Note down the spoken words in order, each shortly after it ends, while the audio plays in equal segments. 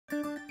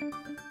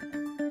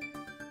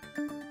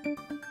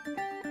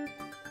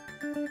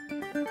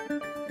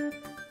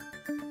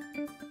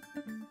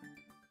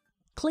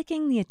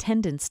Clicking the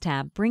Attendance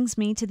tab brings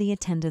me to the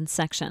Attendance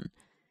section.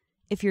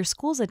 If your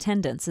school's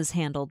attendance is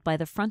handled by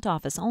the front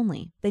office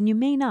only, then you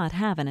may not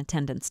have an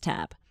Attendance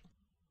tab.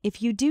 If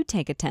you do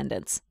take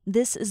attendance,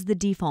 this is the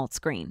default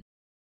screen.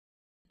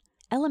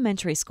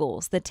 Elementary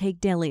schools that take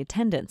daily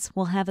attendance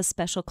will have a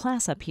special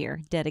class up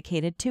here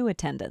dedicated to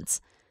attendance.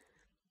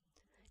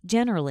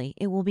 Generally,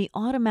 it will be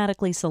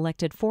automatically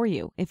selected for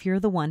you if you're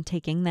the one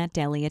taking that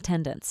daily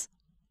attendance.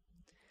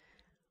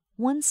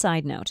 One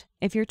side note,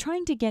 if you're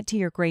trying to get to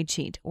your grade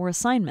sheet or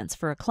assignments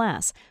for a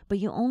class, but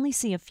you only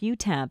see a few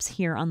tabs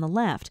here on the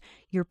left,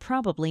 you're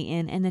probably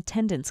in an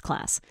attendance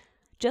class.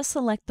 Just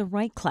select the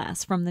right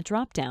class from the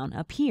drop-down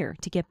up here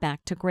to get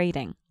back to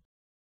grading.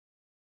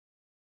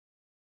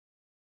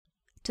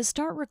 To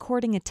start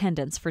recording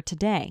attendance for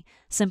today,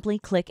 simply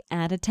click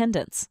Add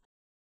Attendance.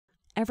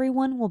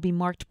 Everyone will be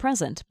marked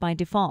present by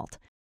default.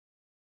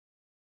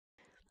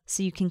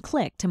 So you can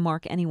click to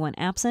mark anyone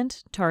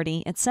absent,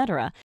 tardy,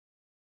 etc.,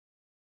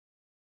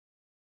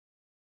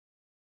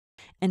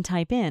 and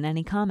type in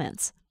any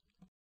comments.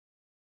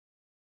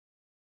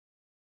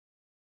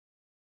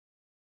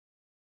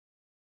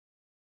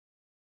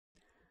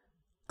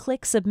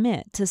 Click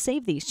Submit to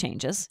save these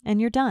changes, and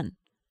you're done.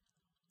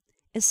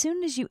 As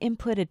soon as you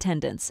input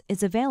attendance,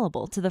 it's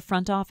available to the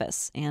front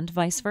office and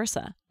vice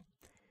versa.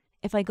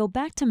 If I go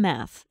back to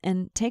Math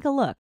and take a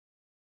look,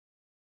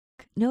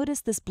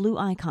 notice this blue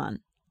icon.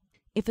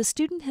 If a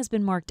student has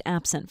been marked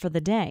absent for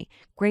the day,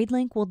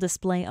 Gradelink will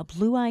display a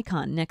blue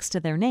icon next to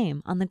their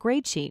name on the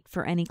grade sheet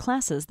for any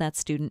classes that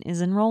student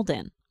is enrolled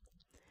in.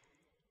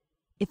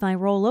 If I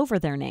roll over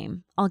their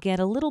name, I'll get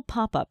a little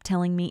pop-up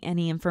telling me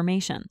any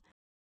information.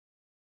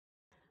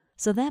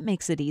 So that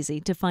makes it easy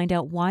to find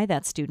out why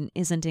that student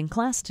isn't in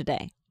class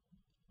today.